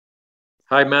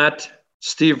Hi, Matt.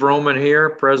 Steve Roman here,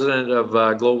 president of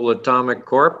Global Atomic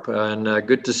Corp, and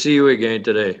good to see you again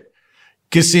today.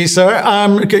 Good to see you, sir.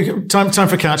 Time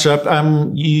for catch up.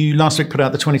 You last week put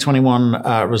out the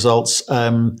 2021 results. I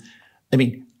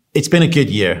mean, it's been a good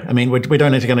year. I mean, we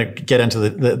don't need to kind of get into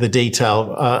the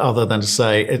detail other than to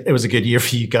say it was a good year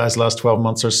for you guys last 12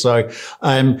 months or so.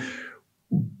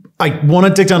 I want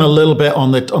to dig down a little bit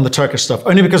on the Turkish stuff,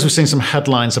 only because we've seen some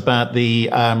headlines about the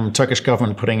Turkish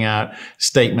government putting out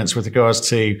statements with regards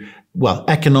to, well,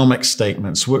 economic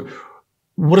statements. What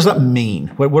does that mean?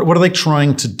 What are they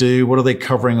trying to do? What are they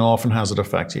covering off, and how does it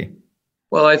affect you?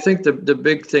 Well, I think the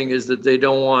big thing is that they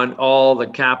don't want all the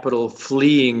capital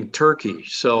fleeing Turkey.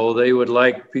 So they would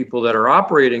like people that are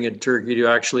operating in Turkey to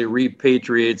actually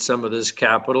repatriate some of this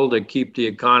capital to keep the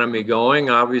economy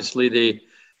going. Obviously,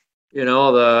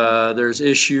 there's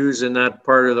issues in that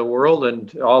part of the world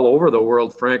and all over the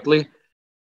world, frankly.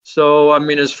 So, I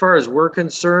mean, as far as we're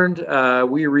concerned,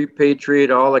 we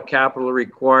repatriate all the capital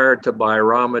required to buy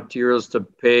raw materials, to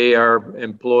pay our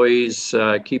employees,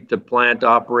 keep the plant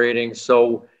operating.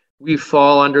 So we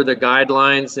fall under the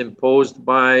guidelines imposed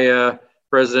by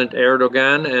President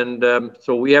Erdogan. And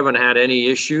so we haven't had any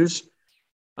issues.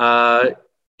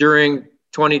 During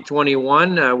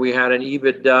 2021, we had an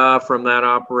EBITDA from that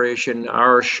operation,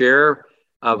 our share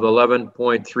of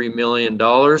 $11.3 million.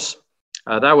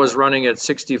 That was running at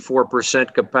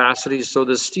 64% capacity. So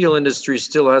the steel industry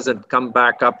still hasn't come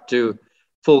back up to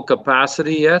full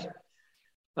capacity yet.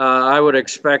 I would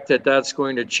expect that that's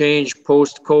going to change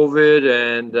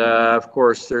post-COVID. And of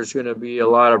course, there's going to be a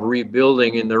lot of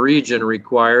rebuilding in the region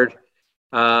required.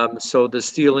 So the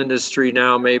steel industry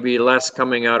now may be less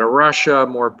coming out of Russia.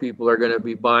 More people are going to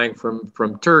be buying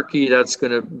from Turkey. That's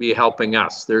going to be helping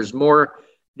us. There's more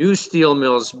new steel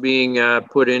mills being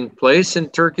put in place in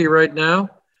Turkey right now.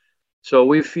 So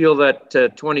we feel that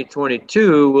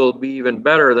 2022 will be even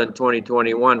better than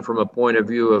 2021 from a point of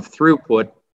view of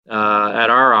throughput at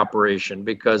our operation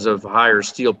because of higher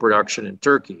steel production in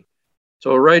Turkey.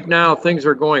 So right now things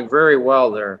are going very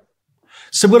well there.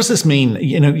 So what does this mean?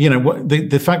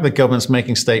 The fact that government's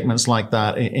making statements like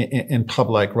that in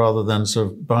public rather than sort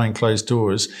of behind closed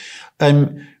doors.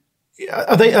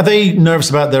 Are they nervous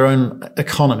about their own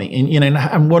economy?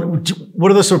 And what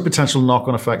are the sort of potential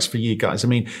knock-on effects for you guys? I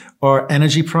mean, are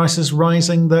energy prices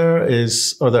rising there?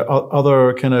 Are there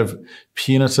other kind of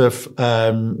punitive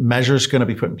measures going to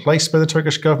be put in place by the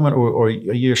Turkish government, or are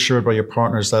you assured by your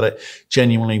partners that it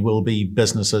genuinely will be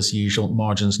business as usual,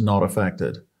 margins not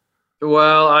affected?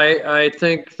 Well, I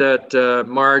think that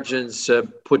margins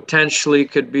potentially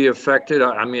could be affected.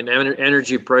 I mean,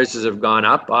 energy prices have gone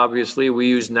up. Obviously, we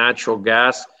use natural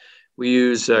gas. We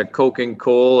use coke and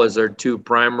coal as our two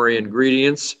primary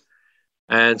ingredients.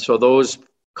 And so those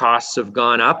costs have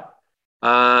gone up.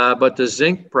 But the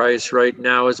zinc price right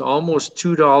now is almost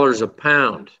 $2 a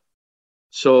pound.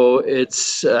 So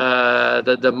it's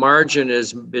the margin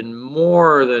has been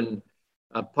more than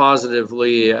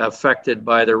positively affected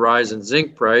by the rise in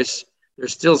zinc price. There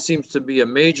still seems to be a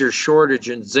major shortage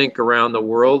in zinc around the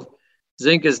world.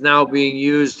 Zinc is now being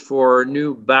used for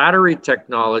new battery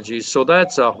technologies, so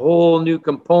that's a whole new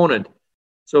component.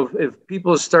 So if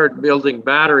people start building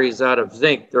batteries out of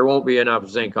zinc, there won't be enough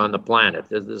zinc on the planet.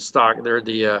 The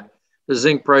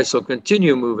zinc price will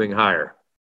continue moving higher.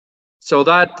 So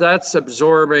that's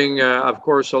absorbing, of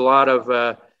course, a lot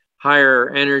of higher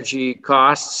energy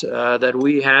costs that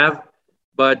we have.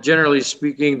 But generally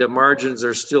speaking, the margins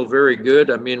are still very good.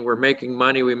 I mean, we're making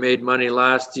money. We made money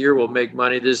last year. We'll make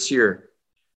money this year.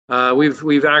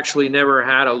 We've actually never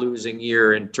had a losing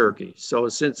year in Turkey. So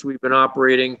since we've been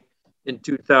operating in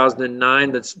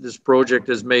 2009, this project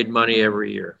has made money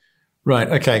every year. Right.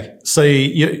 Okay. So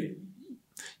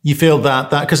you feel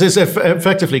that because it's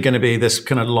effectively going to be this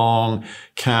kind of long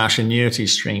cash annuity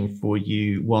stream for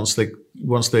you once the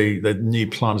new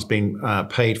plant has been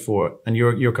paid for, and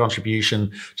your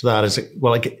contribution to that is,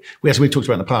 well, as we've talked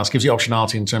about in the past, gives you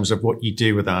optionality in terms of what you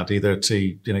do with that, either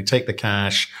to take the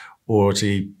cash or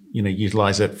to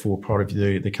utilize it for part of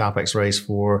the capex raise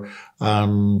for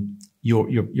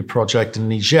your project in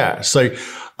Niger. So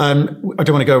I don't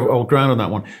want to go all ground on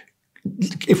that one.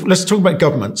 Let's talk about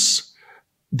governments.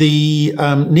 The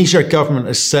Niger government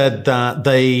has said that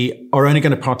they are only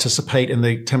going to participate in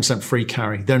the 10% free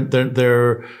carry. That's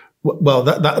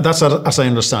as I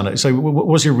understand it. So what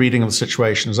was your reading of the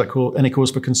situation? Is that any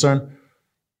cause for concern?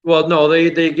 Well, no,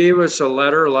 they gave us a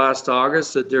letter last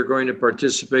August that they're going to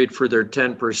participate for their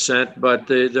 10%. But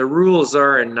the rules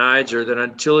are in Niger that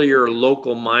until your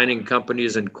local mining company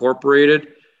is incorporated,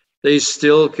 they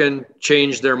still can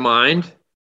change their mind.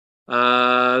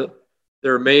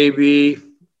 There may be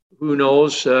who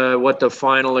knows what the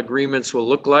final agreements will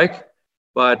look like.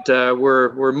 But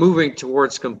we're moving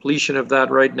towards completion of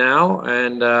that right now,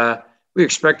 and we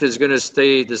expect it's going to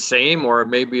stay the same or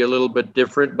maybe a little bit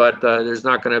different, but there's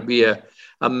not going to be a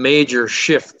major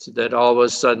shift that all of a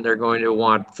sudden they're going to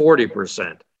want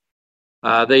 40%.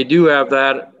 They do have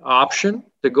that option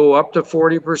to go up to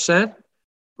 40%,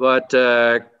 but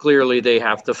clearly they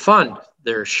have to fund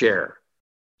their share.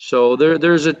 So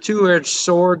there's a two-edged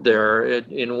sword there.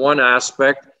 In one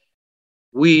aspect,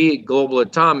 we, Global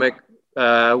Atomic,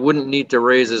 wouldn't need to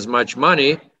raise as much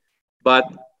money, but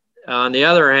on the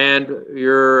other hand,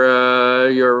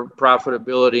 your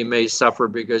profitability may suffer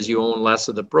because you own less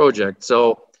of the project.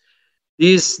 So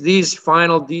these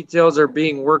final details are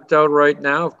being worked out right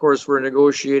now. Of course, we're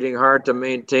negotiating hard to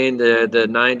maintain the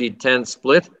 90-10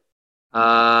 split.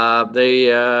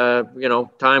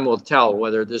 Time will tell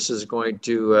whether this is going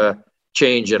to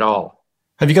change at all.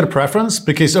 Have you got a preference?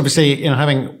 Because obviously,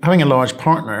 having a large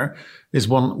partner is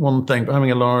one thing, but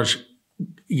having a large,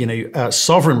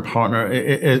 sovereign partner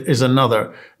is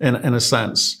another in a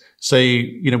sense. So,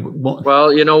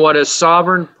 well, you know what? A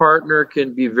sovereign partner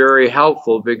can be very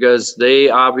helpful because they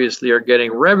obviously are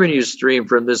getting revenue stream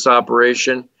from this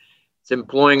operation. It's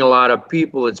employing a lot of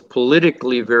people. It's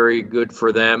politically very good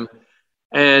for them.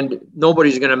 And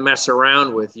nobody's going to mess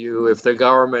around with you if the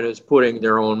government is putting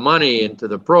their own money into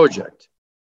the project.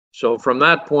 So from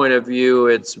that point of view,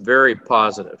 it's very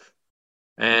positive.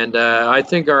 And I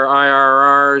think our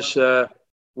IRRs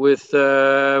with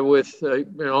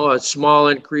a small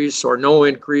increase or no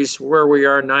increase where we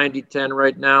are 90-10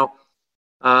 right now,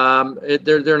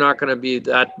 they're not going to be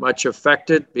that much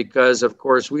affected because, of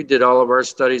course, we did all of our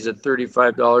studies at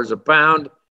 $35 a pound.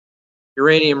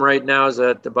 Uranium right now is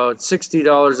at about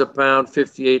 $60 a pound,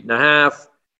 58.5.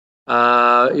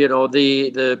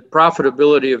 The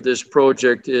profitability of this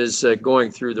project is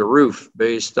going through the roof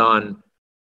based on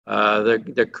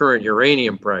the current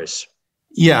uranium price.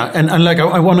 Yeah, and like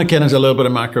I want to get into a little bit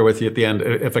of macro with you at the end,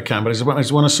 if I can, but I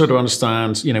just want to sort of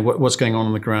understand, what's going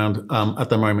on the ground at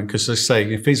the moment, because as I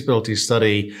say, feasibility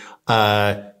study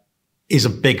is a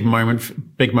big moment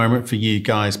for you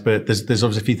guys, but there's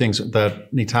obviously a few things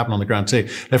that need to happen on the ground too.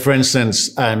 Like for instance,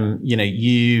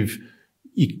 you've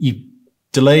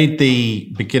delayed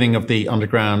the beginning of the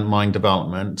underground mine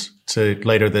development to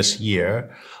later this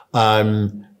year.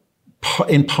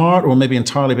 In part, or maybe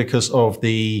entirely, because of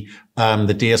the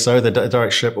DSO, the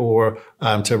direct ship ore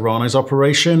to Orano's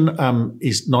operation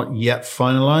is not yet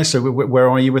finalized. So where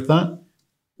are you with that?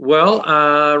 Well,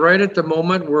 right at the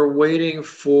moment, we're waiting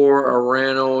for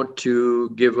Orano to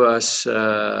give us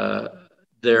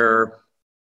their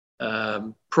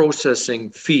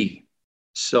processing fee.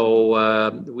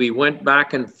 So we went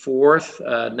back and forth.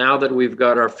 Now that we've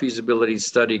got our feasibility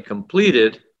study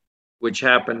completed, which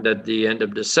happened at the end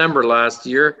of December last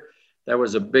year. That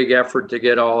was a big effort to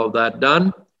get all of that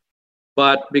done.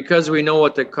 But because we know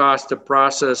what the cost to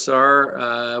process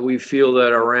are, we feel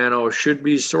that Orano should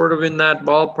be sort of in that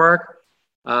ballpark.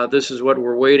 This is what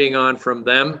we're waiting on from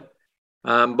them.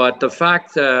 But the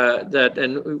fact that,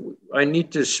 and I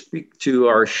need to speak to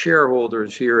our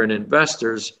shareholders here and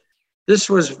investors, this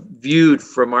was viewed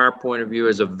from our point of view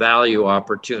as a value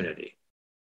opportunity.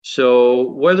 So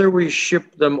whether we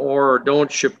ship them ore or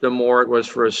don't ship them ore, it was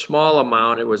for a small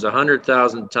amount. It was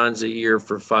 100,000 tons a year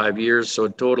for 5 years, so a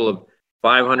total of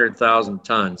 500,000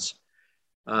 tons.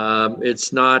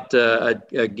 It's not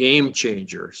a game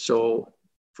changer. So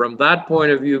from that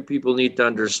point of view, people need to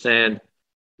understand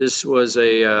this was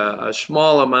a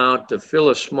small amount to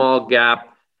fill a small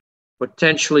gap,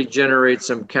 potentially generate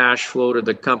some cash flow to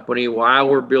the company while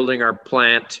we're building our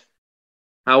plant.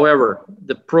 However,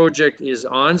 the project is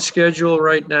on schedule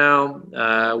right now.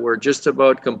 We're just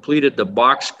about completed the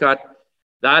box cut.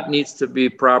 That needs to be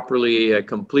properly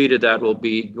completed. That will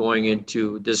be going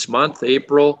into this month,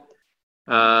 April.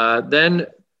 Then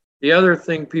the other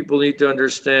thing people need to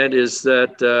understand is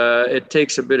that it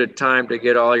takes a bit of time to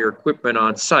get all your equipment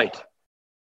on site.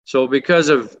 So because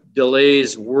of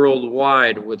delays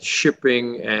worldwide with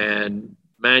shipping and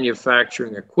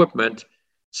manufacturing equipment,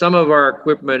 some of our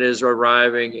equipment is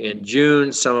arriving in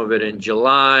June, some of it in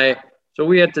July. So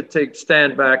we had to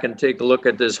stand back and take a look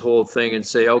at this whole thing and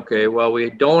say, okay, well, we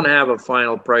don't have a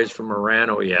final price from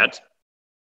Orano yet.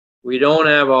 We don't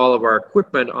have all of our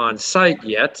equipment on site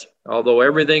yet, although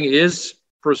everything is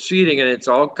proceeding and it's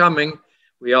all coming.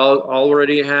 We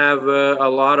already have a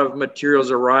lot of materials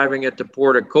arriving at the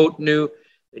port of Cotonou.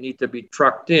 They need to be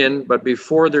trucked in, but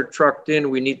before they're trucked in,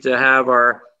 we need to have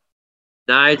our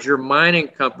Niger Mining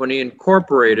Company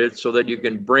incorporated so that you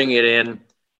can bring it in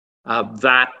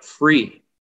VAT free.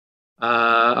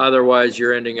 Otherwise,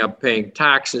 you're ending up paying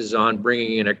taxes on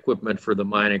bringing in equipment for the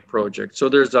mining project. So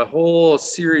there's a whole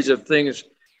series of things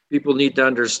people need to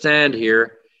understand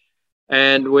here.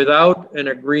 And without an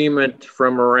agreement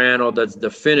from Orano that's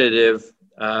definitive,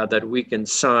 that we can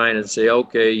sign and say,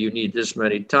 okay, you need this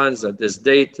many tons at this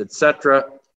date, etc.,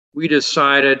 we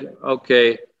decided,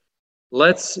 okay,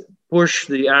 let's push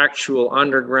the actual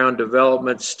underground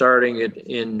development starting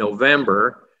in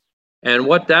November. And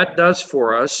what that does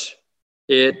for us,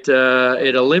 it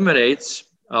eliminates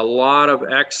a lot of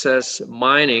excess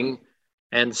mining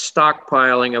and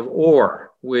stockpiling of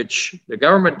ore, which the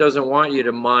government doesn't want you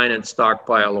to mine and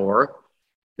stockpile ore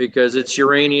because it's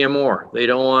uranium ore. They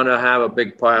don't want to have a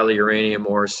big pile of uranium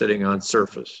ore sitting on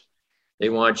surface. They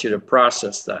want you to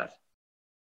process that.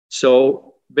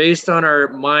 So based on our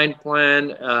mine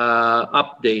plan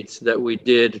updates that we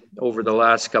did over the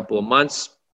last couple of months,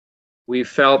 we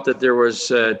felt that there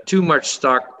was too much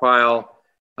stockpile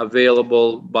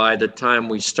available by the time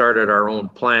we started our own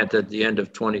plant at the end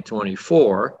of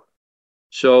 2024.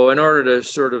 So in order to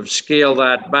sort of scale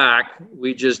that back,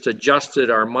 we just adjusted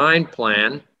our mine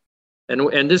plan.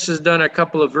 And this has done a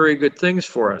couple of very good things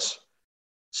for us.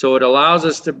 So it allows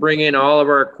us to bring in all of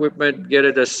our equipment, get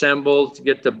it assembled,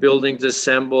 get the buildings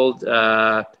assembled.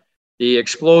 The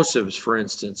explosives, for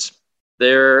instance,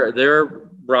 they're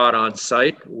brought on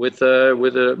site with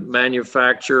a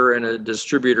manufacturer and a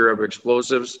distributor of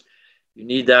explosives. You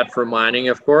need that for mining,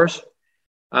 of course.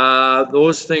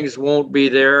 Those things won't be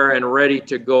there and ready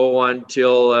to go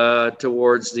until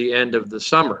towards the end of the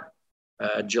summer,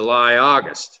 July,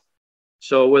 August.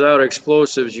 So without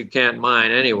explosives, you can't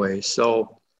mine anyway.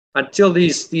 So until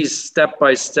these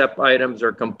step-by-step items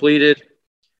are completed,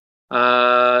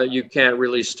 you can't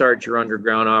really start your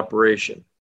underground operation.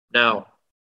 Now,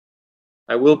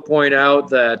 I will point out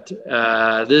that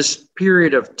this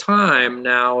period of time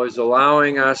now is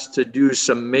allowing us to do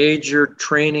some major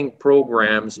training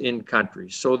programs in country.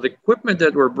 So the equipment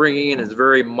that we're bringing in is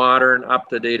very modern,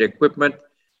 up-to-date equipment.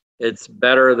 It's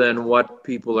better than what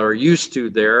people are used to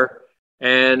there,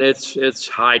 and it's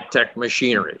high-tech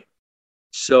machinery.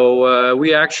 So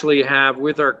we actually have,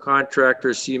 with our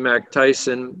contractor, CMAC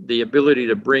Tyson, the ability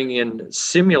to bring in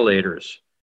simulators.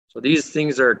 So these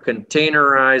things are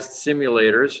containerized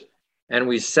simulators, and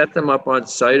we set them up on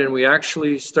site, and we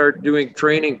actually start doing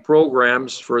training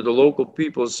programs for the local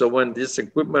people. So when this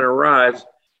equipment arrives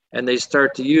and they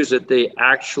start to use it, they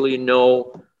actually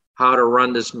know how to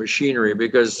run this machinery,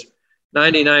 because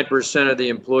 99% of the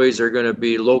employees are going to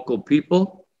be local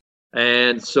people.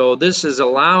 And so this is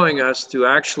allowing us to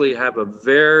actually have a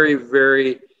very,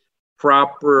 very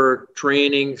proper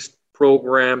training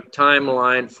program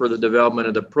timeline for the development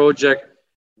of the project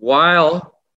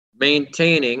while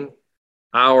maintaining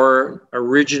our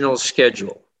original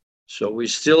schedule. So we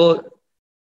still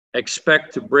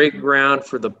expect to break ground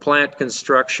for the plant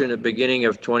construction at the beginning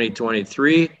of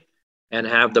 2023 and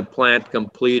have the plant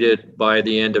completed by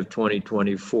the end of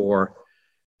 2024.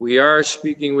 We are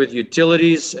speaking with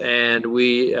utilities, and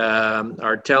we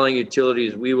are telling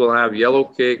utilities we will have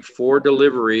yellowcake for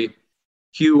delivery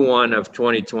Q1 of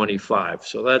 2025.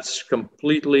 So that's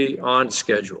completely on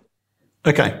schedule.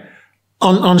 Okay.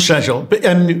 On schedule, but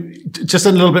just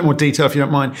a little bit more detail, if you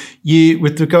don't mind.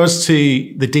 With regards to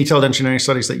the detailed engineering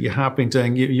studies that you have been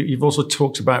doing, you've also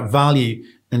talked about value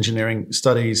engineering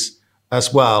studies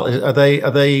as well. Are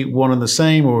they one and the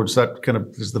same, or does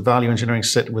the value engineering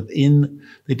sit within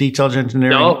the detailed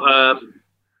engineering? No.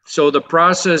 So the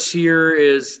process here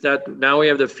is that now we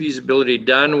have the feasibility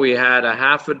done. We had a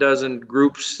half a dozen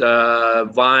groups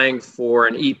vying for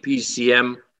an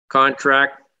EPCM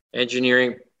contract,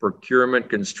 engineering, procurement,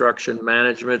 construction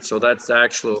management. So that's the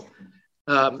actual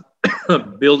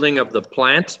building of the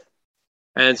plant.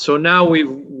 And so now we've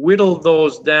whittled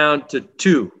those down to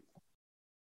 2.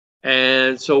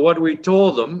 And so what we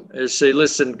told them is, say,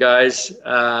 listen, guys,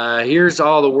 here's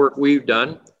all the work we've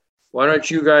done. Why don't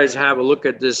you guys have a look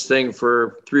at this thing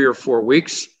for 3 or 4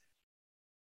 weeks?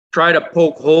 Try to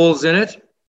poke holes in it,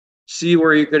 see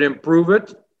where you could improve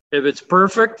it. If it's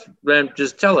perfect, then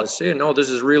just tell us, hey, no, this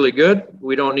is really good.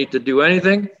 We don't need to do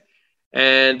anything.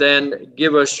 And then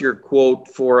give us your quote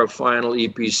for a final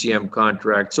EPCM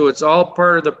contract. So it's all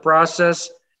part of the process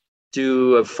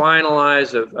to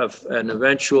finalize an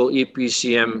eventual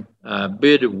EPCM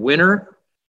bid winner.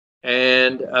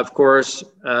 And of course,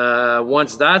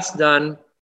 once that's done,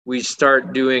 we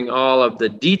start doing all of the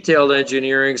detailed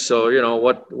engineering. So, you know,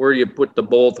 where you put the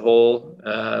bolt hole,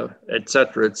 et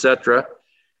cetera, et cetera.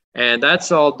 And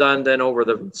that's all done then over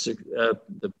the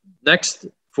next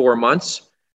 4 months.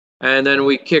 And then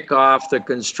we kick off the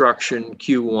construction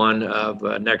Q1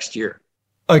 of next year.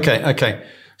 Okay.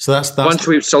 So that's once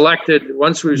we've selected the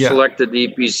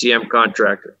EPCM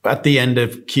contractor at the end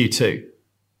of Q2.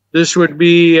 This would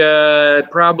be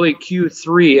probably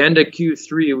Q3, end of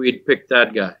Q3. We'd pick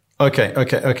that guy. Okay.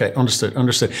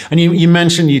 Understood. And you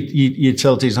mentioned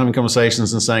utilities having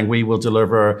conversations and saying we will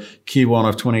deliver Q1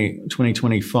 of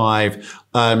 2025.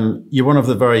 You're one of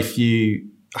the very few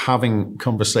having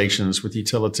conversations with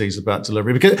utilities about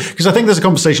delivery because I think there's a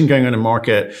conversation going on in the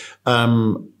market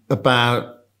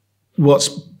about what's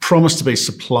promised to be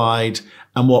supplied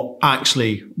and what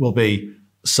actually will be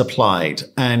supplied.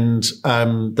 And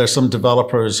there's some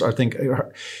developers, I think,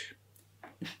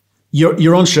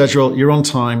 you're on schedule, you're on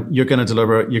time, you're going to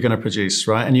deliver, you're going to produce,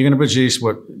 right? And you're going to produce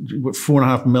what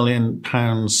 £4.5 million.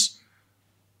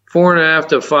 4.5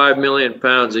 to 5 million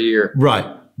pounds a year. Right.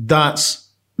 That's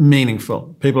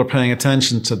meaningful. People are paying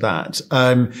attention to that.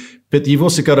 But you've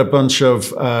also got a bunch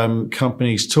of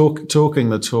companies talking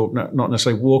the talk, not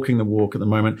necessarily walking the walk at the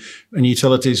moment. And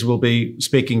utilities will be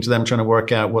speaking to them, trying to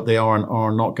work out what they are and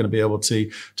are not going to be able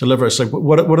to deliver. So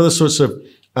what are the sorts of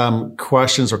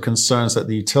questions or concerns that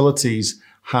the utilities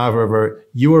have over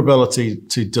your ability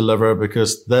to deliver?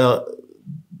 Because they'll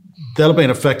be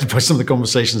affected by some of the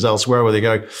conversations elsewhere where they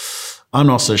go, I'm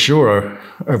not so sure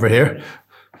over here.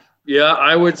 Yeah,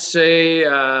 I would say,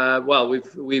 well,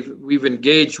 we've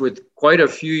engaged with quite a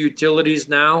few utilities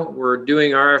now. We're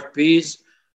doing RFPs.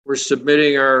 We're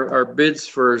submitting our bids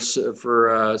for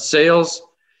sales.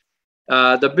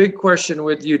 The big question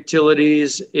with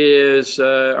utilities is,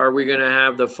 are we going to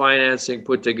have the financing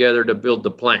put together to build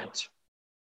the plant?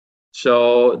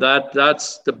 So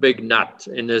that's the big nut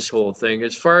in this whole thing.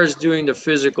 As far as doing the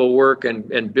physical work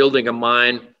and building a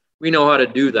mine, we know how to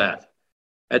do that.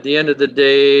 At the end of the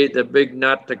day, the big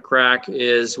nut to crack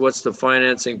is what's the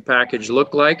financing package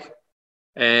look like?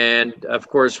 And of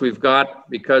course, we've got,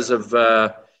 because of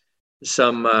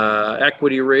some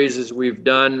equity raises we've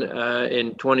done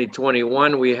in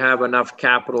 2021, we have enough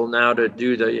capital now to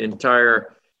do the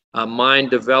entire mine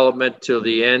development till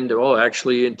the end,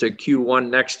 actually into Q1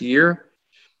 next year.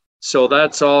 So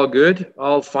that's all good,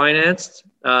 all financed,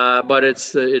 but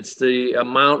it's the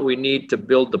amount we need to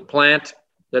build the plant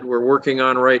that we're working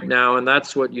on right now. And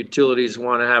that's what utilities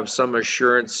want to have some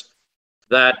assurance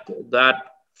that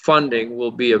funding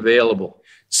will be available.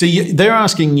 So they're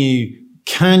asking you,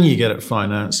 can you get it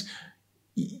financed?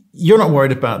 You're not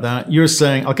worried about that. You're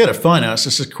saying, I'll get it financed.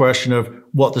 It's just a question of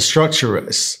what the structure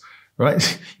is,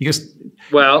 right? You just,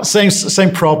 well,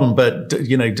 same problem, but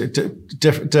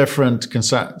different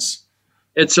concerns.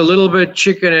 It's a little bit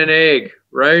chicken and egg,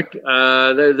 right?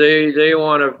 They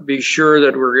want to be sure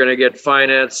that we're going to get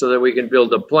financed so that we can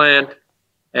build a plant.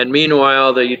 And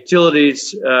meanwhile, the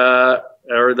utilities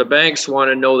or the banks want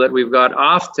to know that we've got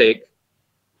offtake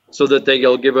so that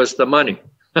they'll give us the money.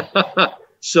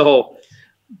 So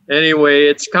anyway,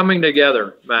 it's coming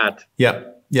together, Matt. Yeah.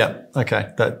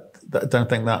 Okay. I don't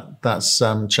think that's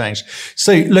changed.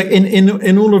 So look,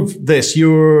 in all of this,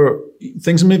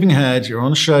 things are moving ahead, you're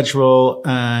on schedule,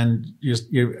 and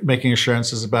you're making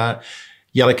assurances about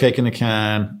yellow cake in the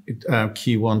can,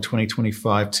 Q1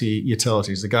 2025 to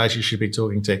utilities, the guys you should be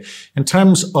talking to. In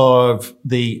terms of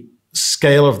the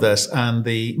scale of this and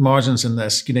the margins in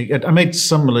this, I made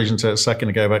some allusion to it a second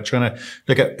ago about trying to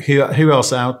look at who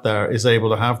else out there is able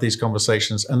to have these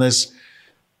conversations. And there's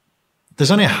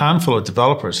only a handful of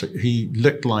developers who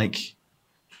looked like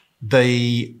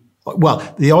the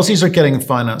Aussies are getting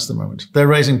financed at the moment. They're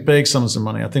raising big sums of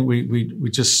money. I think we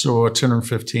just saw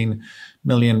 215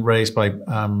 million raised by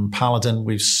Paladin.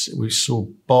 We saw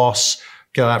Boss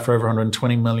go out for over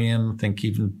 120 million. I think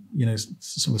even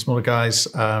some of the smaller guys,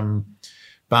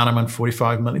 Bannerman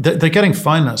 45 million. They're getting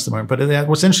financed at the moment. But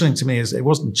what's interesting to me is it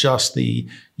wasn't just the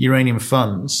uranium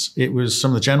funds. It was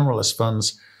some of the generalist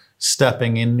funds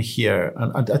stepping in here.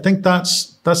 And I think that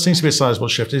seems to be a sizable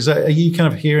shift. Are you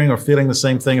kind of hearing or feeling the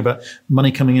same thing about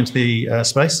money coming into the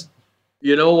space?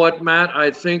 You know what, Matt?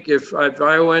 I think if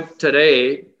I went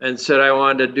today and said I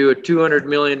wanted to do a $200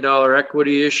 million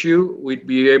equity issue, we'd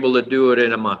be able to do it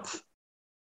in a month.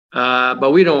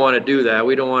 But we don't want to do that.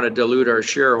 We don't want to dilute our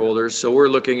shareholders. So we're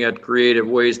looking at creative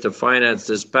ways to finance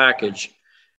this package.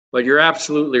 But you're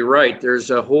absolutely right. There's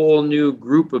a whole new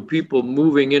group of people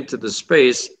moving into the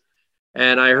space.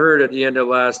 And I heard at the end of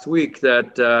last week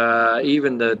that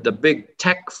even the big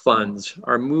tech funds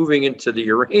are moving into the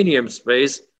uranium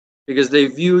space because they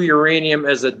view uranium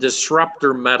as a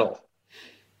disruptor metal.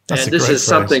 This is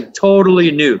something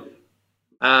totally new.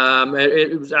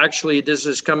 It was actually, this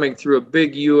is coming through a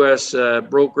big U.S.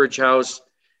 brokerage house.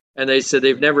 And they said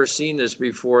they've never seen this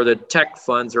before, that tech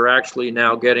funds are actually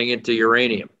now getting into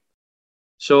uranium.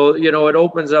 So, you know, it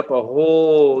opens up a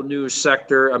whole new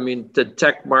sector. I mean, the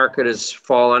tech market has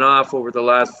fallen off over the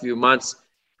last few months.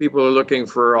 People are looking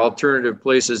for alternative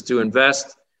places to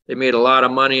invest. They made a lot of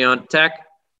money on tech.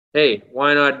 Hey,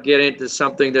 why not get into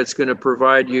something that's going to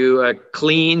provide you a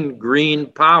clean, green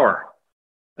power?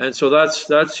 And so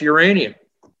that's uranium.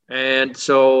 And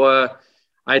so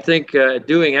I think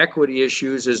doing equity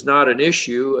issues is not an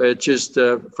issue. It just,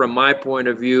 from my point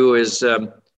of view, is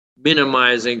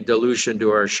minimizing dilution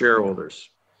to our shareholders.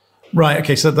 Right.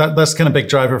 Okay. So that's kind of big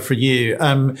driver for you.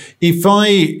 If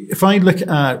I look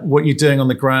at what you're doing on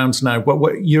the ground now,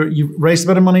 what you raised a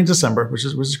bit of money in December, which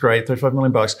is great, $35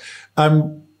 million.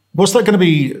 What's that going to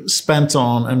be spent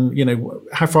on, and you know,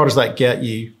 how far does that get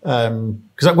you?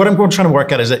 Because what I'm trying to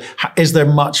work out is there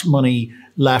much money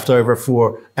left over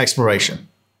for exploration?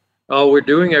 Oh, we're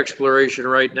doing exploration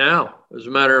right now. As a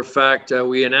matter of fact,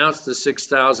 we announced the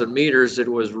 6,000 meters. It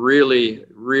was really,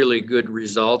 really good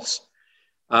results.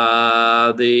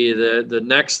 The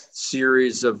next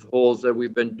series of holes that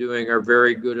we've been doing are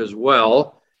very good as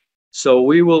well. So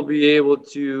we will be able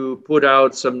to put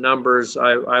out some numbers,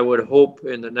 I would hope,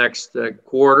 in the next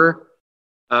quarter.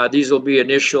 These will be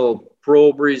initial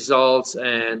probe results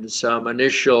and some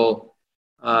initial,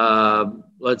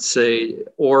 let's say,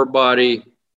 ore body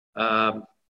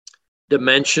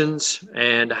dimensions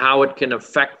and how it can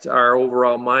affect our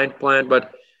overall mine plan.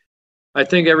 But I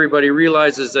think everybody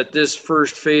realizes that this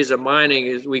first phase of mining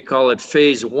is, we call it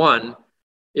phase one,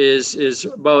 is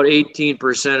about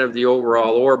 18% of the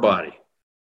overall ore body.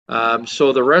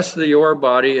 So the rest of the ore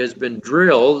body has been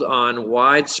drilled on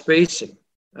wide spacing.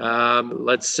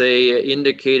 Let's say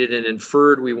indicated and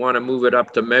inferred, we want to move it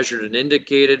up to measured and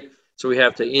indicated. So we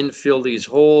have to infill these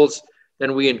holes.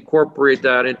 Then we incorporate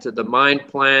that into the mine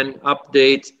plan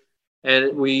update,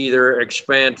 and we either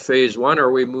expand phase one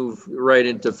or we move right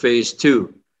into phase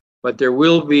two. But there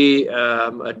will be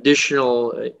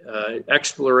additional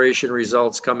exploration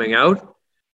results coming out.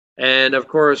 And of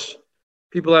course,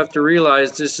 people have to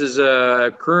realize this is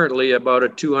currently about a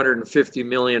 250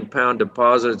 million pound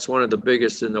deposit. It's one of the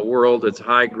biggest in the world. It's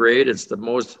high grade. It's the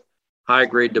most high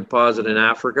grade deposit in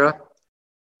Africa.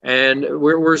 And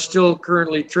we're still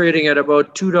currently trading at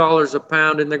about $2 a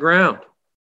pound in the ground,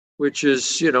 which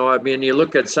is, you know, I mean, you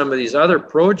look at some of these other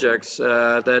projects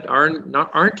that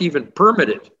aren't even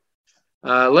permitted,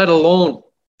 let alone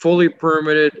fully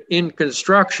permitted in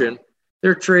construction.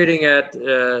 They're trading at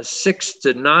 $6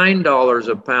 to $9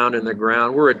 a pound in the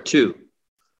ground. We're at $2.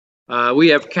 We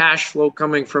have cash flow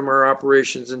coming from our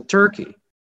operations in Turkey.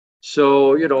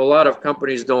 So, you know, a lot of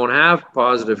companies don't have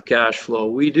positive cash flow.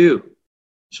 We do.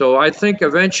 So I think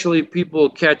eventually people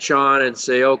catch on and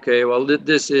say, okay, well,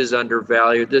 this is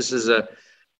undervalued. This is a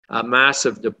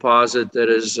massive deposit that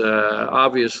is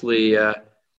obviously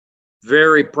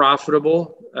very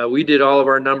profitable. We did all of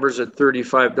our numbers at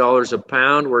 $35 a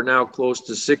pound. We're now close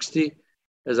to 60.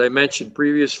 As I mentioned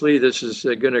previously, this is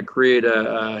going to create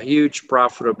a huge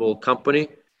profitable company.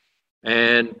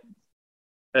 And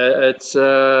it's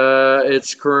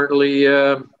currently...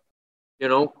 you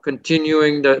know,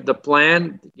 continuing the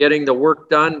plan, getting the work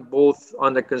done, both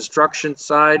on the construction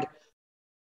side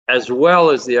as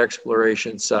well as the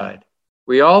exploration side.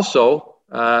 We also,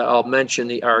 I'll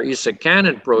mention our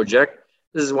Essakane project.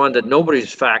 This is one that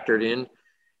nobody's factored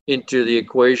into the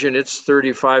equation. It's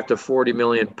 35 to 40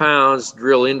 million pounds,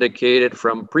 drill indicated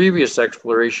from previous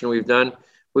exploration we've done.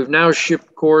 We've now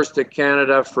shipped cores to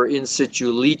Canada for in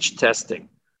situ leach testing.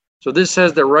 So this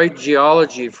has the right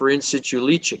geology for in situ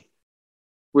leaching,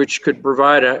 which could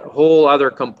provide a whole other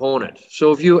component.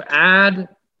 So if you add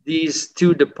these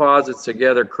two deposits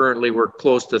together, currently we're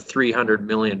close to 300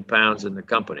 million pounds in the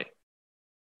company.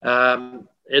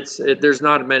 There's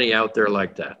not many out there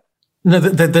like that. No,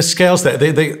 the scales there,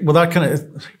 well, that kind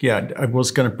of, yeah, I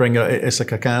was going to bring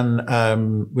Essakane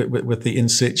with the in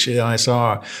situ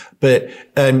ISR, but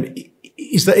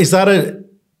is that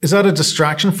a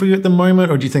distraction for you at the moment,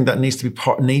 or do you think that needs to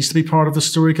be part of the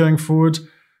story going forward?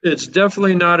 It's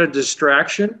definitely not a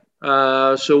distraction.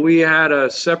 So we had a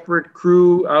separate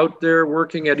crew out there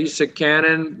working at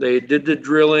Essakane. They did the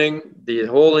drilling. The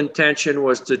whole intention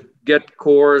was to get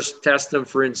cores, test them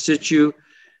for in situ.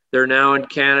 They're now in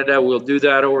Canada. We'll do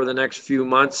that over the next few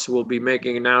months. We'll be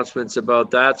making announcements about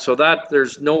that. So that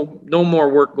there's no more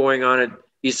work going on at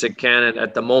Essakane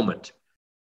at the moment.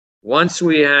 Once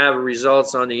we have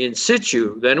results on the in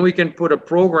situ, then we can put a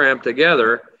program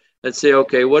together and say,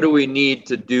 okay, what do we need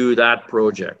to do that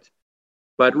project?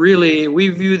 But really, we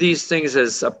view these things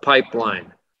as a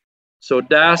pipeline. So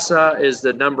DASA is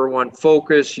the number one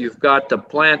focus. You've got the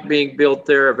plant being built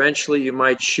there. Eventually, you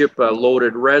might ship a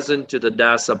loaded resin to the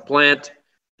DASA plant.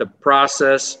 the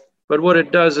process. But what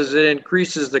it does is it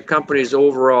increases the company's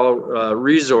overall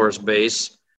resource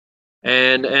base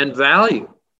and value.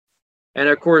 And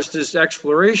of course, this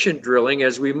exploration drilling,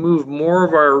 as we move more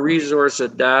of our resource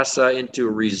at Dasa into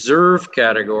reserve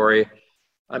category,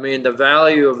 I mean, the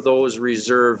value of those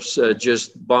reserves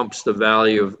just bumps the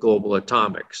value of Global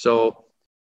Atomic. So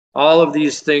all of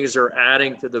these things are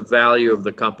adding to the value of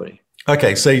the company.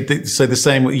 Okay, so the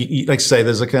same, like I say,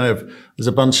 there's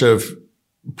a bunch of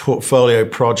portfolio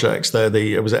projects there.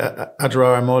 Was it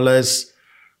Adrar Moles,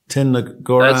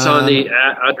 Tinigorán? That's on the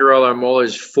Adrar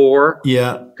Moles 4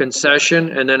 concession,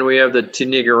 and then we have the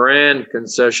Tinigorán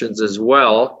concessions as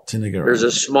well. There's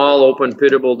a small open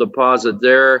pittable deposit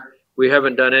there. We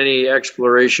haven't done any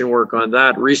exploration work on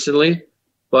that recently,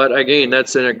 but again,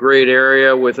 that's in a great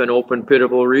area with an open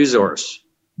pittable resource.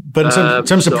 But in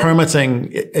terms of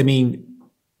permitting, I mean,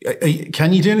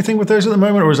 can you do anything with those at the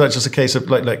moment, or is that just a case of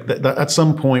like that at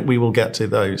some point we will get to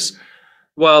those?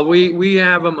 Well, we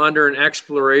have them under an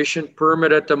exploration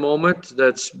permit at the moment.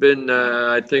 That's been,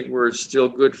 I think we're still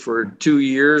good for 2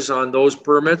 years on those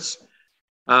permits.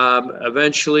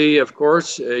 Eventually, of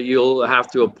course, you'll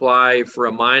have to apply for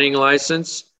a mining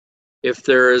license if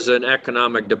there is an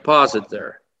economic deposit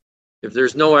there. If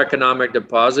there's no economic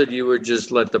deposit, you would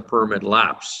just let the permit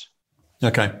lapse.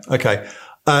 Okay.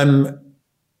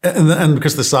 And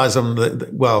because the size of them,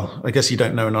 well, I guess you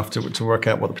don't know enough to work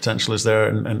out what the potential is there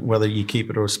and whether you keep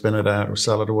it or spin it out or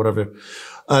sell it or whatever.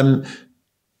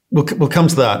 We'll come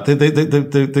to that.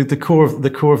 The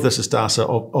core of this is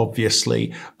Dasa,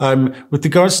 obviously. With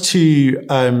regards to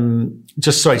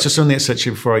just on the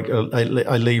in-situ before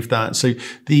I leave that. So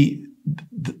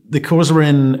the cores are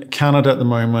in Canada at the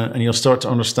moment, and you'll start to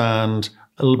understand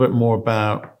a little bit more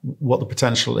about what the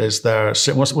potential is there.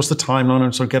 So what's the timeline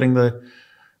on sort of getting the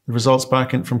results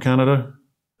back from Canada?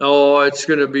 Oh, it's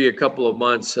going to be a couple of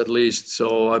months at least.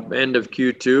 So end of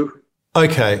Q2.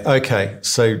 Okay.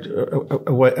 So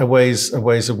a ways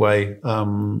away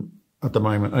at the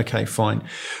moment. Okay, fine.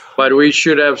 But we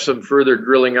should have some further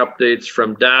drilling updates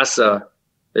from Dasa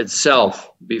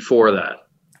itself before that.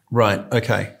 Right.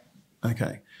 Okay.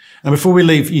 And before we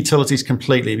leave utilities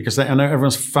completely, because I know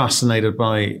everyone's fascinated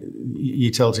by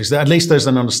utilities, at least there's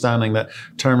an understanding that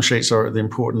term sheets are the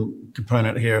important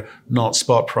component here, not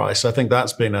spot price. I think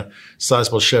that's been a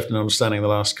sizable shift in understanding in the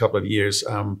last couple of years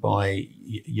by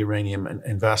uranium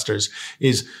investors,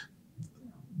 is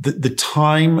the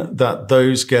time that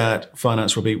those get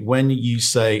financed will be when you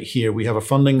say, here, we have a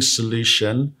funding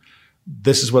solution,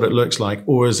 this is what it looks like,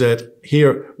 or is it,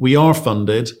 here, we are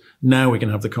funded, now we can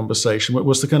have the conversation.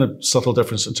 What's the kind of subtle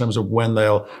difference in terms of when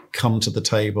they'll come to the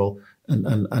table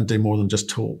and do more than just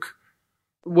talk?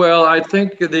 Well, I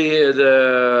think we've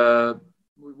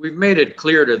made it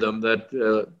clear to them that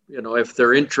if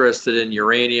they're interested in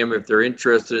uranium, if they're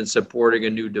interested in supporting a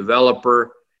new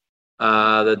developer,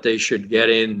 that they should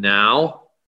get in now,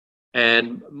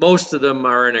 and most of them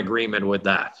are in agreement with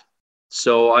that.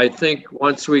 So I think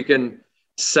once we can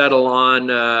settle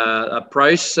on a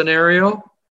price scenario,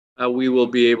 we will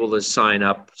be able to sign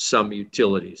up some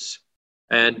utilities.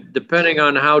 And depending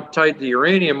on how tight the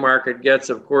uranium market gets,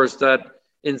 of course, that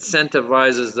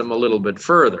incentivizes them a little bit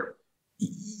further.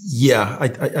 Yeah,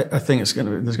 I think there's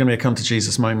going to be a come to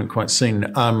Jesus moment quite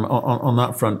soon on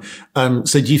that front.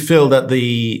 So do you feel that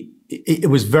it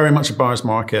was very much a buyer's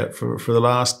market for the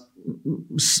last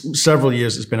several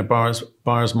years? It's been a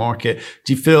buyer's market.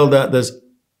 Do you feel that that's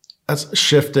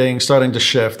starting to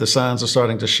shift? The sands are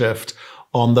starting to shift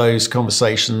on those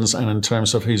conversations and in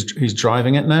terms of who's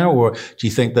driving it now? Or do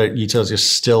you think that utilities are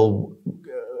still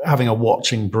having a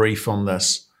watching brief on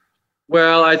this?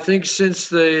 Well, I think since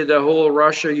the whole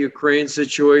Russia-Ukraine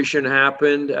situation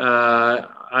happened,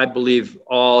 I believe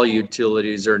all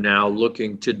utilities are now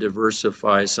looking to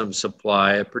diversify some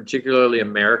supply, particularly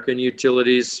American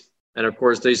utilities. And of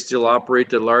course, they still operate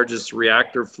the largest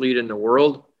reactor fleet in the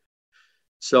world.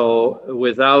 So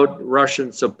without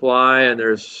Russian supply, and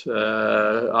there's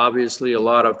obviously a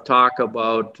lot of talk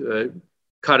about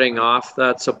cutting off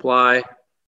that supply,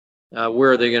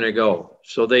 where are they going to go?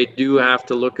 So they do have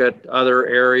to look at other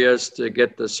areas to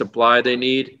get the supply they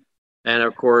need. And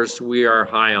of course, we are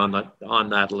high on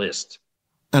that list.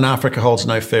 And Africa holds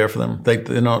no fear for them.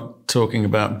 They're not talking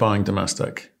about buying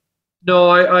domestic.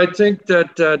 No, I think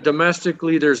that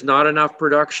domestically, there's not enough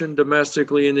production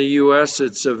domestically in the U.S.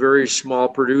 It's a very small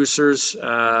producers.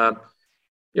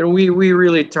 We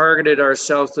really targeted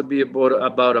ourselves to be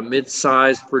about a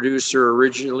mid-sized producer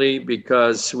originally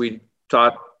because we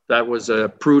thought that was a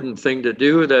prudent thing to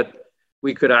do, that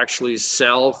we could actually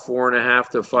sell 4.5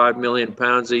 to 5 million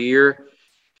pounds a year.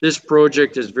 this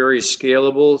project is very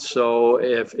scalable. So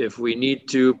if we need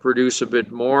to produce a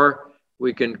bit more,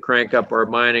 we can crank up our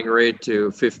mining rate to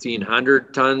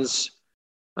 1,500 tons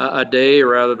a day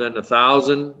rather than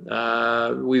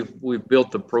 1,000. We've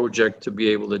built the project to be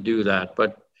able to do that.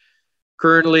 But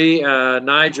currently,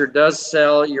 Niger does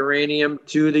sell uranium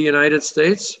to the United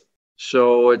States,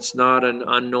 so it's not an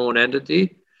unknown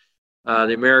entity.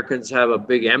 The Americans have a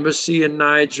big embassy in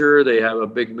Niger. They have a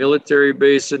big military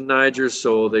base in Niger,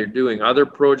 so they're doing other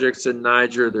projects in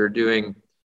Niger. They're doing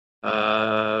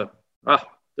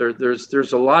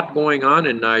there's a lot going on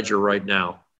in Niger right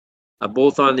now,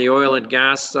 both on the oil and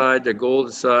gas side, the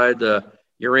gold side, the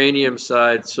uranium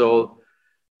side. So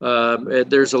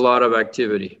there's a lot of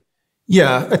activity.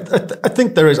 Yeah, I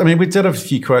think there is. I mean, we did have a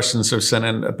few questions sort of sent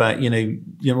in about,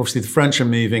 obviously the French are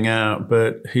moving out,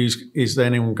 but is there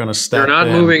anyone going to step in? They're not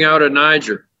moving out of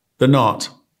Niger. They're not?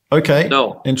 Okay.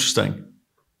 No. Interesting.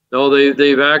 No,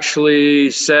 they've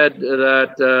actually said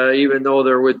that even though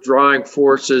they're withdrawing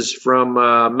forces from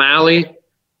Mali,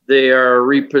 they are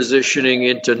repositioning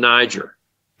into Niger.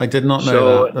 I did not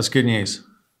know that. That's good news.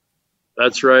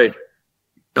 That's right.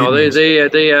 No,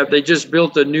 they just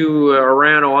built a new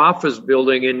Orano office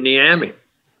building in Niamey.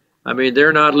 I mean,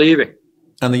 they're not leaving.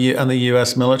 And the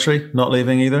U.S. military not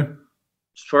leaving either?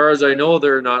 As far as I know,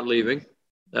 they're not leaving.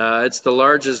 It's the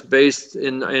largest base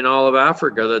in all of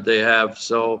Africa that they have.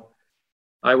 So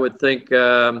I would think,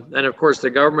 and of course, the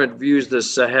government views the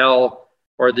Sahel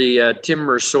or the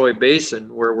Timor-Soy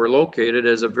Basin, where we're located,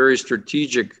 as a very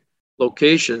strategic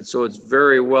location. So it's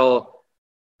very well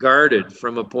guarded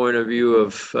from a point of view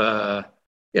of,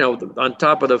 on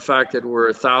top of the fact that we're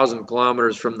 1,000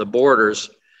 kilometers from the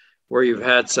borders where you've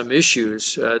had some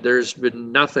issues, there's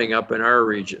been nothing up in our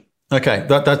region. Okay,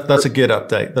 that's a good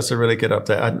update. That's a really good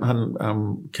update. I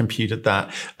hadn't computed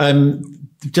that.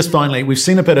 Just finally, we've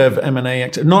seen a bit of M&A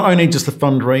activity, not only just the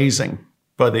fundraising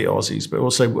by the Aussies, but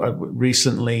also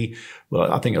recently,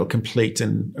 well, I think it'll complete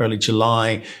in early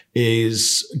July,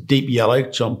 is Deep Yellow.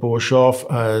 John Borshoff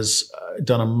has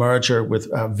done a merger with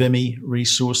Vimy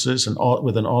Resources and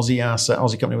with an Aussie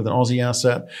company with an Aussie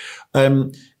asset.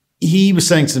 He was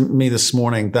saying to me this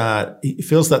morning that he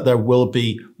feels that there will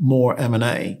be more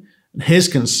M&A. His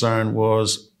concern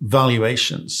was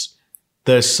valuations.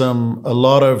 There's a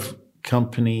lot of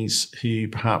companies who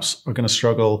perhaps are going to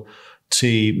struggle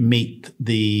to meet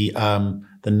the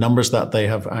numbers that they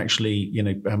have actually,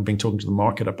 been talking to the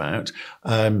market about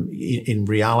in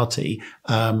reality,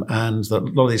 and that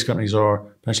a lot of these companies are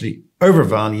potentially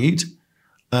overvalued,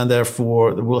 and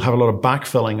therefore we'll have a lot of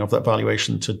backfilling of that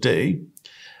valuation to do,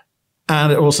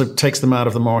 and it also takes them out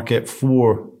of the market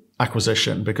for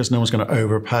acquisition because no one's going to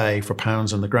overpay for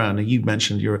pounds on the ground. And you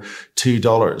mentioned your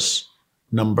 $2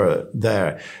 number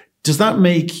there. Does that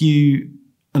make you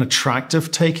an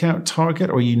attractive takeout target?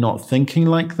 Or are you not thinking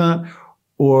like that?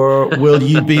 Or will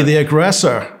you be the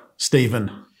aggressor,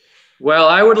 Stephen? Well,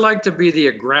 I would like to be the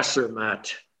aggressor,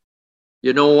 Matt.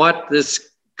 You know what? This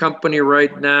company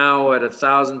right now at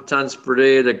 1,000 tons per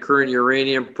day, the current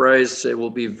uranium price, it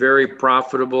will be very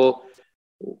profitable.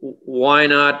 Why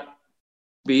not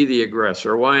be the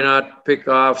aggressor? Why not pick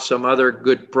off some other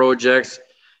good projects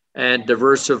and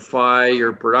diversify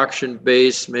your production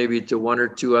base, maybe to one or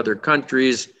two other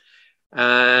countries,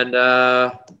 and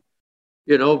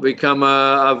become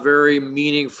a very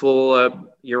meaningful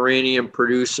uranium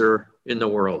producer in the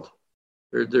world.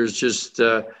 There's just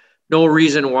no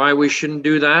reason why we shouldn't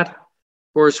do that.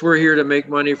 Of course, we're here to make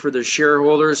money for the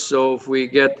shareholders. So if we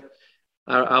get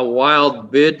a wild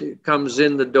bid comes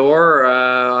in the door,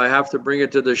 I have to bring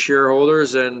it to the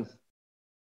shareholders, and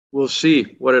we'll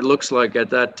see what it looks like at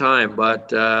that time. But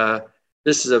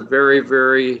this is a very,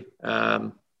 very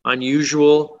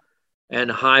unusual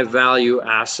and high value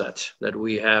asset that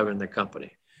we have in the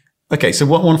company. Okay, so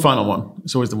one final one.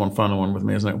 It's always the one final one with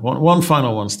me, isn't it? One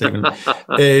final one, Stephen,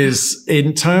 is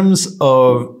in terms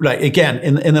of, again,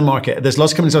 in the market, there's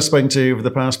lots of companies I've spoken to over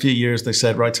the past few years. They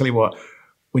said, right, tell you what,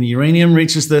 when uranium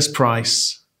reaches this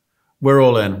price, we're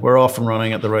all in. We're off and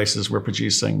running at the races. We're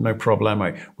producing, no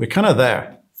problemo. We're kind of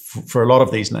there for a lot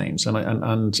of these names,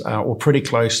 and we're pretty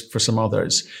close for some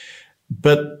others.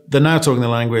 But they're now talking the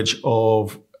language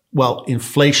of, well,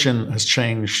 inflation has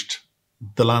changed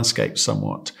the landscape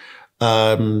somewhat.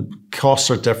 Costs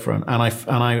are different,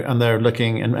 and they're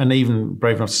looking and even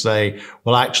brave enough to say,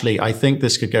 well, actually, I think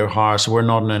this could go higher, so we're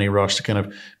not in any rush to kind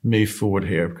of move forward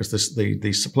here because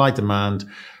the supply demand,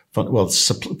 well,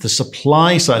 the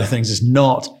supply side of things is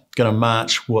not going to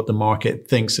match what the market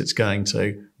thinks it's going to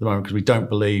at the moment because we don't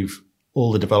believe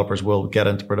all the developers will get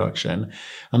into production,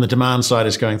 and the demand side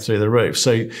is going through the roof.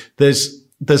 So there's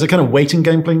there's a kind of waiting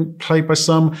game being played by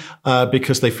some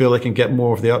because they feel they can get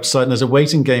more of the upside, and there's a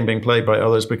waiting game being played by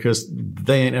others because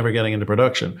they ain't ever getting into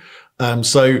production.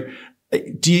 So,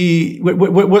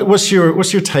 what's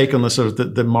your take on the sort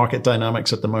of the market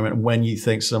dynamics at the moment? When you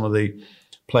think some of the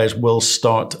players will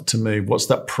start to move, what's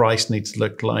that price need to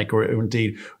look like, or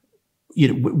indeed,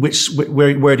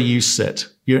 where do you sit?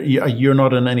 You're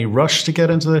not in any rush to get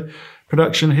into the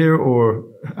production here, or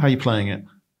how are you playing it?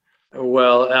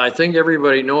 Well, I think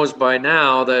everybody knows by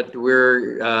now that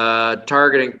we're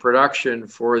targeting production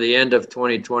for the end of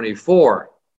 2024,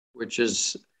 which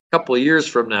is a couple of years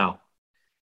from now.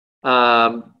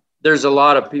 There's a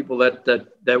lot of people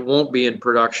that won't be in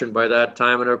production by that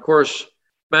time. And of course,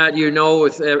 Matt,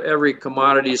 with every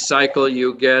commodity cycle,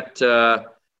 you get a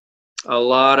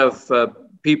lot of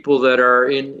people that are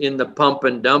in the pump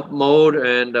and dump mode.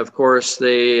 And of course,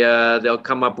 they'll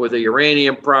come up with a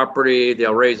uranium property,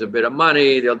 they'll raise a bit of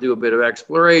money, they'll do a bit of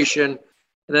exploration.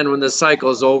 And then when the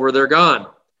cycle's over, they're gone.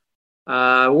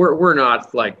 We're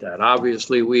not like that.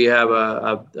 Obviously, we have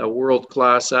a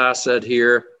world-class asset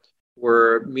here.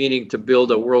 We're meaning to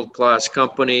build a world-class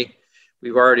company.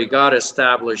 We've already got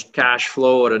established cash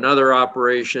flow at another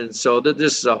operation. So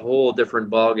this is a whole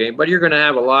different ballgame. But you're going to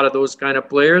have a lot of those kind of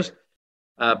players,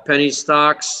 penny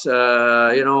stocks,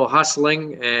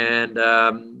 hustling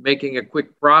and making a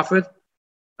quick profit.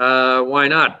 Why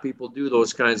not? People do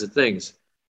those kinds of things.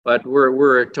 But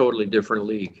we're a totally different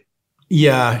league.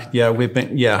 Yeah,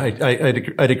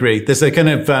 I'd agree. There's a kind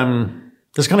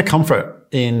of comfort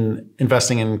in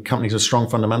investing in companies with strong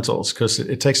fundamentals because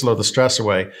it takes a lot of the stress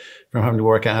away from having to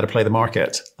work out how to play the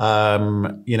market.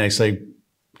 So it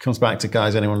comes back to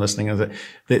guys, anyone listening,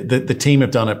 the team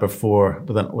have done it before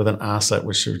with an asset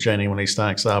which sort of genuinely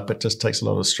stacks up. It just takes a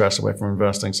lot of stress away from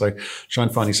investing. So try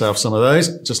and find yourself some of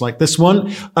those, just like this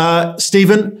one.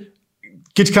 Stephen,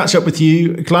 good to catch up with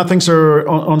you. Glad things are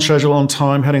on schedule, on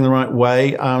time, heading the right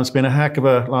way. It's been a heck of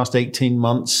a last 18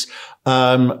 months.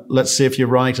 Let's see if you're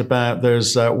right about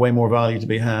there's way more value to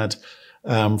be had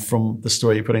from the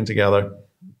story you're putting together.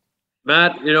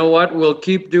 Matt, you know what? We'll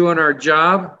keep doing our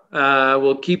job.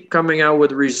 We'll keep coming out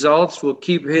with results. We'll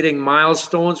keep hitting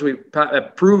milestones. We've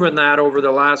proven that over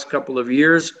the last couple of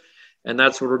years, and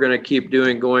that's what we're going to keep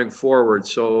doing going forward.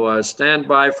 So stand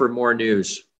by for more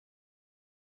news.